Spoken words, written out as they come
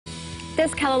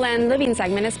This KELOLAND Living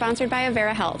segment is sponsored by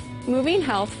Avera Health, moving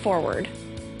health forward.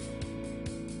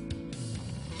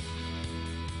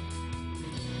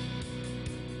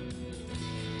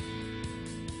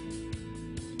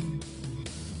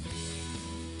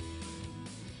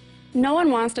 No one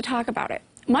wants to talk about it,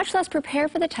 much less prepare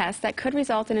for the test that could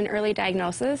result in an early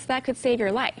diagnosis that could save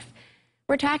your life.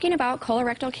 We're talking about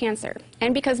colorectal cancer,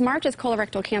 and because March is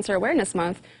Colorectal Cancer Awareness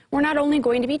Month, we're not only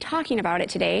going to be talking about it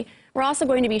today, we're also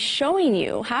going to be showing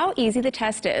you how easy the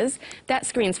test is that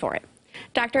screens for it.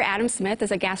 Dr. Adam Smith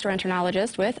is a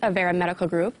gastroenterologist with Avera Medical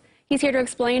Group. He's here to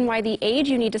explain why the age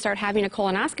you need to start having a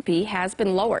colonoscopy has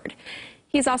been lowered.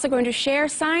 He's also going to share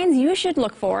signs you should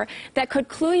look for that could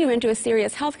clue you into a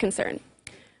serious health concern.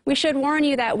 We should warn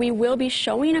you that we will be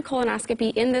showing a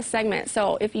colonoscopy in this segment,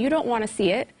 so if you don't want to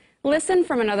see it, listen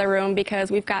from another room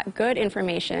because we've got good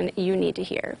information you need to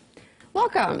hear.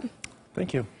 Welcome.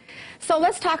 Thank you. So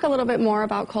let's talk a little bit more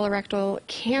about colorectal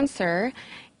cancer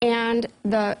and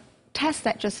the test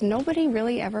that just nobody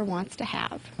really ever wants to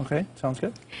have. Okay, sounds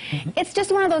good. It's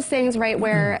just one of those things, right,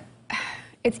 where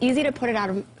it's easy to put it out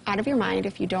of your mind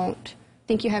if you don't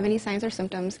think you have any signs or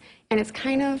symptoms, and it's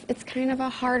kind of a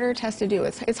harder test to do.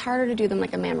 It's harder to do than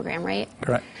like a mammogram, right?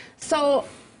 Correct. So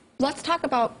let's talk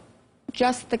about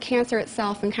just the cancer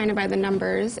itself and kind of by the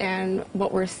numbers and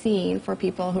what we're seeing for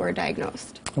people who are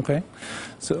diagnosed. Okay.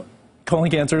 So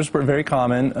colon cancers are very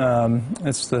common.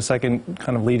 It's the second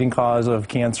kind of leading cause of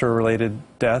cancer-related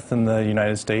death in the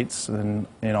United States and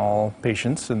in all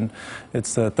patients, and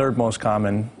it's the third most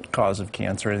common cause of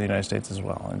cancer in the United States as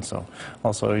well. And so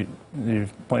also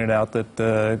you've pointed out that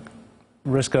the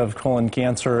risk of colon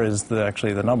cancer is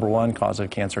actually the #1 cause of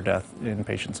cancer death in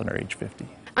patients under age 50.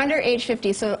 Under age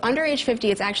 50. So under age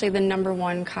 50, it's actually the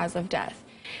 #1 cause of death.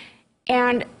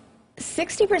 And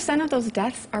 60% of those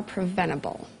deaths are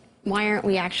preventable. Why aren't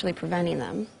we actually preventing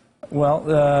them?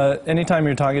 Well, anytime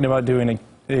you're talking about doing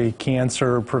a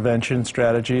cancer prevention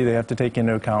strategy, they have to take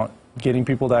into account getting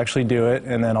people to actually do it,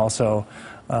 and then also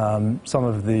some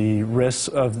of the risks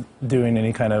of doing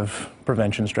any kind of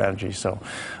prevention strategy. So,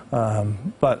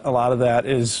 but a lot of that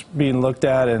is being looked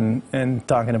at and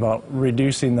talking about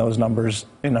reducing those numbers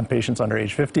in patients under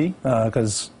age 50,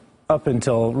 because up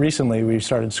until recently we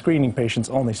started screening patients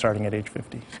only starting at age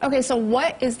 50. Okay, so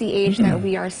what is the age that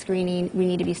we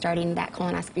need to be starting that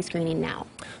colonoscopy screening now?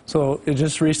 So it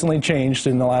just recently changed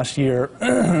in the last year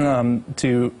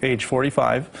to age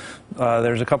 45.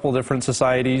 There's a couple different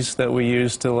societies that we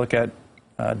use to look at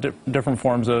different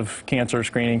forms of cancer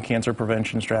screening, cancer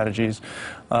prevention strategies,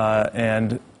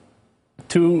 and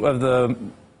two of the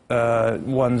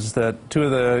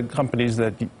companies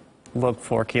that look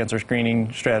for cancer screening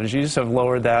strategies have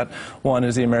lowered that. One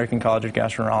is the American College of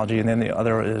Gastroenterology, and then the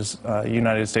other is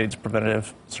United States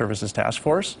Preventive Services Task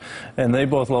Force, and they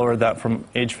both lowered that from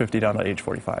age 50 down to age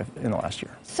 45 in the last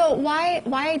year. So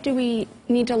why do we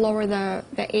need to lower the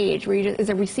age?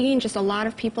 Are we seeing just a lot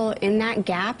of people in that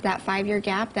gap, that 5-year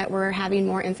gap, that we're having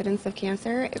more incidents of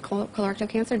cancer, colorectal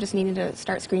cancer, just needing to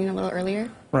start screening a little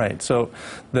earlier? Right. So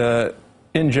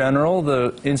in general,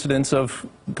 the incidence of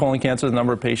colon cancer, the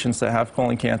number of patients that have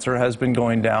colon cancer, has been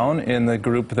going down in the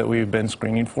group that we've been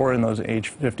screening for, in those age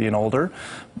 50 and older.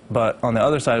 But on the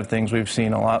other side of things, we've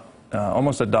seen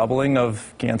almost a doubling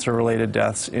of cancer-related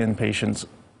deaths in patients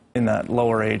in that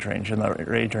lower age range, in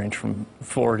the age range from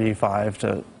 45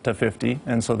 to 50.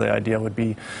 And so the idea would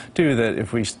be, too, that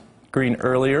if we screen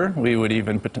earlier, we would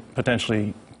even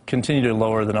potentially continue to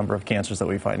lower the number of cancers that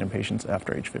we find in patients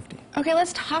after age 50. Okay,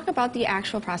 let's talk about the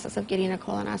actual process of getting a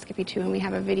colonoscopy too, and we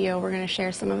have a video. We're going to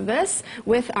share some of this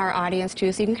with our audience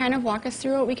too, so you can kind of walk us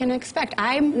through what we can expect.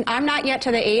 I'm not yet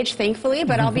to the age, thankfully,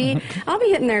 but I'll be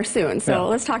getting there soon. So yeah.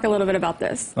 Let's talk a little bit about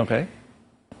this. Okay.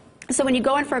 So when you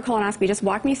go in for a colonoscopy, just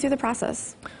walk me through the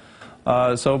process.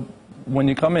 So when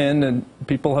you come in, and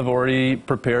people have already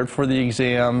prepared for the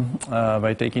exam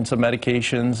by taking some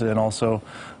medications and also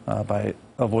by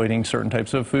avoiding certain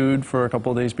types of food for a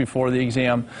couple of days before the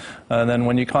exam. And then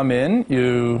when you come in,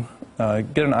 you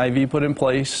get an IV put in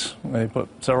place. They put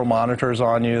several monitors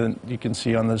on you, and you can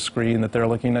see on the screen that they're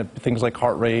looking at things like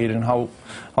heart rate and how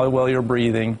well you're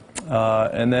breathing.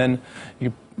 And then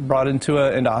you brought into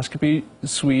an endoscopy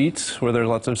suite where there's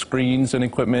lots of screens and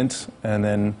equipment, and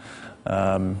then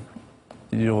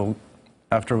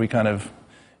after we kind of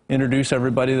introduce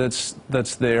everybody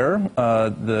that's there,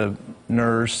 the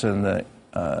nurse and the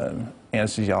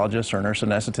anesthesiologist or nurse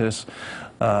anesthetist,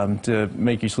 to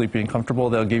make you sleepy and comfortable,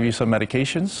 they'll give you some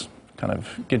medications, kind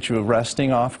of get you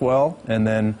resting off well, and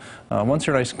then once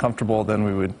you're nice and comfortable, then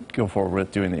we would go forward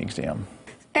with doing the exam.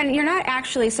 And you're not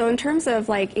actually, so in terms of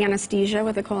like anesthesia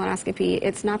with a colonoscopy,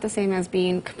 it's not the same as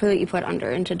being completely put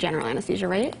under into general anesthesia,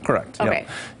 right? Correct. Okay. Yep.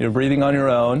 You're breathing on your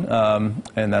own,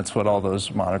 and that's what all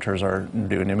those monitors are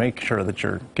doing, to make sure that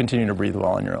you're continuing to breathe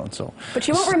well on your own. So. But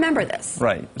you won't remember this.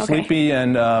 Right. Okay.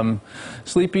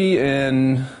 Sleepy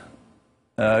and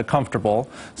comfortable.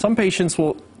 Some patients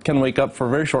can wake up for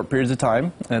very short periods of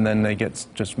time, and then they get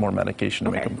just more medication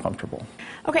to make them comfortable.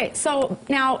 Okay, so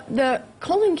now the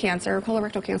colon cancer,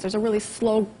 colorectal cancer, is a really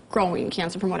slow-growing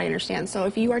cancer from what I understand. So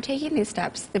if you are taking these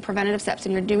steps, the preventative steps,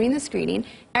 and you're doing the screening,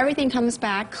 everything comes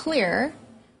back clear,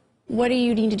 what do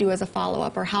you need to do as a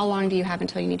follow-up, or how long do you have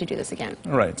until you need to do this again?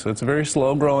 Right, so it's a very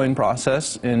slow-growing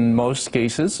process in most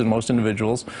cases, in most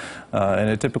individuals, and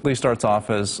it typically starts off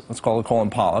as what's called a colon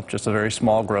polyp, just a very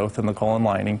small growth in the colon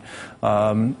lining,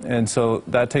 and so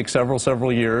that takes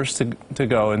several years to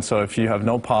go, and so if you have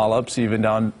no polyps, even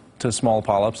down to small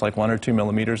polyps, like 1 or 2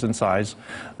 millimeters in size,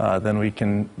 then we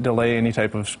can delay any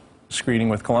type of screening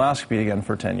with colonoscopy again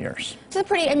for 10 years. So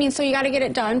so you got to get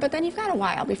it done, but then you've got a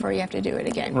while before you have to do it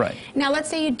again. Right. Now, let's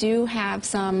say you do have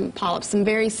some polyps, some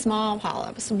very small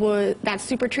polyps. That's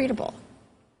super treatable.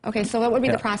 Okay, so what would be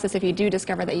the process if you do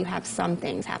discover that you have some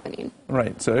things happening?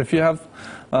 Right. So if you have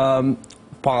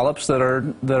polyps that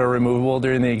are removable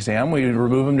during the exam, we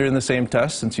remove them during the same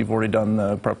test, since you've already done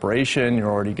the preparation,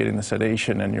 you're already getting the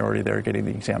sedation, and you're already there getting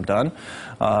the exam done.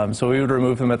 So we would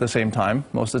remove them at the same time.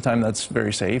 Most of the time that's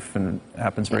very safe and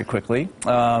happens very quickly.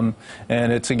 And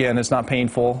it's not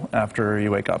painful after you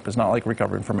wake up. It's not like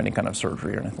recovering from any kind of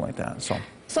surgery or anything like that. So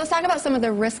let's talk about some of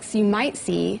the risks you might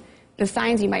see, the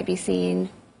signs you might be seeing,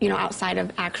 outside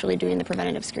of actually doing the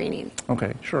preventative screening.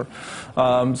 Okay, sure.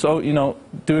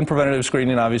 Doing preventative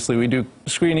screening, obviously we do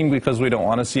screening because we don't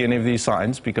want to see any of these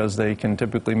signs, because they can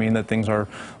typically mean that things are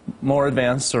more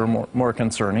advanced or more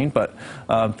concerning. But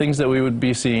things that we would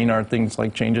be seeing are things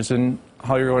like changes in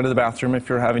how you're going to the bathroom, if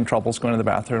you're having troubles going to the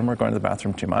bathroom or going to the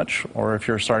bathroom too much, or if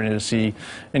you're starting to see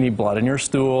any blood in your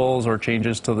stools or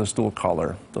changes to the stool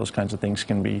color. Those kinds of things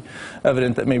can be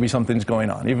evident that maybe something's going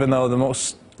on. Even though the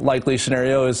most likely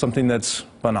scenario is something that's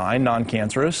benign,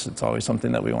 non-cancerous, it's always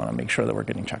something that we want to make sure that we're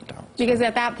getting checked out. Because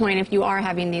at that point, if you are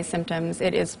having these symptoms,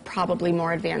 it is probably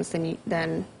more advanced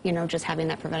than just having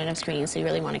that preventative screening, so you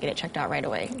really want to get it checked out right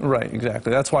away. Right,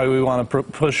 exactly. That's why we want to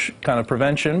push kind of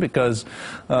prevention, because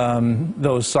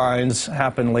those signs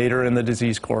happen later in the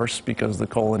disease course, because the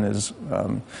colon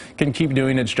can keep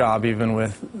doing its job even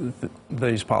with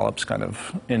these polyps kind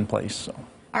of in place. So.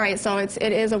 All right, so it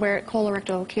is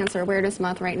Colorectal Cancer Awareness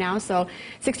Month right now, so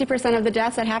 60% of the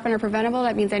deaths that happen are preventable.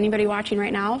 That means anybody watching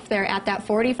right now, if they're at that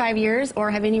 45 years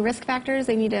or have any risk factors,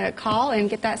 they need to call and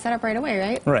get that set up right away,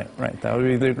 right? Right. That would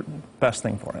be the best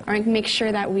thing for it. All right, make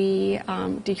sure that we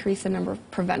decrease the number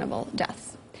of preventable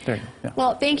deaths. There you go. Yeah.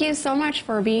 Well, thank you so much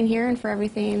for being here and for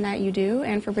everything that you do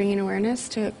and for bringing awareness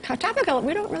to a topic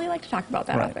we don't really like to talk about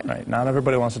that often. Right. Not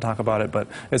everybody wants to talk about it, but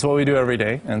it's what we do every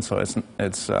day, and so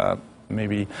it's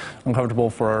maybe uncomfortable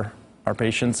for our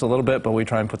patients a little bit, but we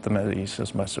try and put them at ease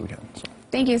as much as we can. So.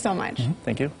 Thank you so much.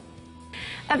 Thank you.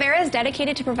 Avera is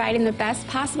dedicated to providing the best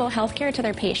possible health care to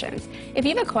their patients. If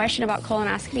you have a question about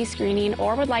colonoscopy screening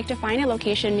or would like to find a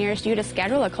location nearest you to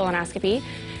schedule a colonoscopy,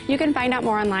 you can find out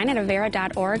more online at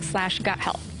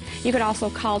avera.org/guthealth. You can also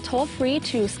call toll-free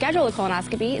to schedule a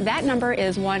colonoscopy. That number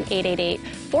is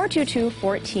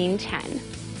 1-888-422-1410.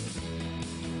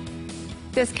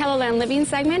 This KELOLAND Living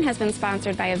segment has been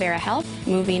sponsored by Avera Health,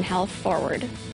 moving health forward.